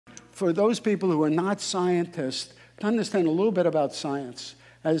for those people who are not scientists, to understand a little bit about science.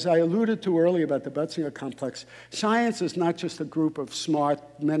 As I alluded to earlier about the Butzinger complex, science is not just a group of smart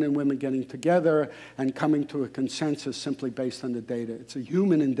men and women getting together and coming to a consensus simply based on the data. It's a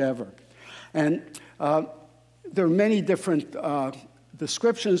human endeavor. And there are many different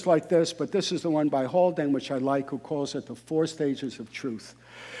descriptions like this, but this is the one by Haldane, which I like, who calls it the 4 stages of truth.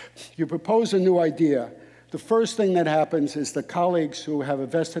 You propose a new idea. The first thing that happens is the colleagues who have a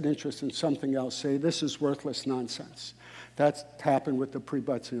vested interest in something else say, this is worthless nonsense. That's happened with the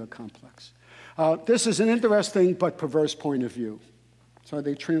pre-Butzinger complex. This is an interesting but perverse point of view. So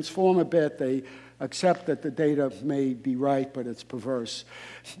they transform a bit. They accept that the data may be right, but it's perverse.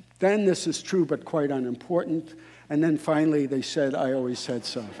 Then this is true but quite unimportant. And then finally they said, I always said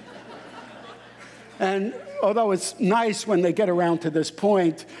so. And although it's nice when they get around to this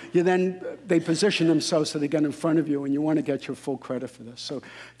point, they position themselves so they get in front of you, and you want to get your full credit for this. So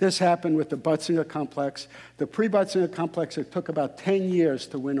this happened with the Butzinger complex. The pre-Butzinger complex, it took about 10 years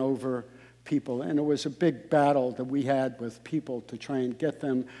to win over people, and it was a big battle that we had with people to try and get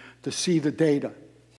them to see the data.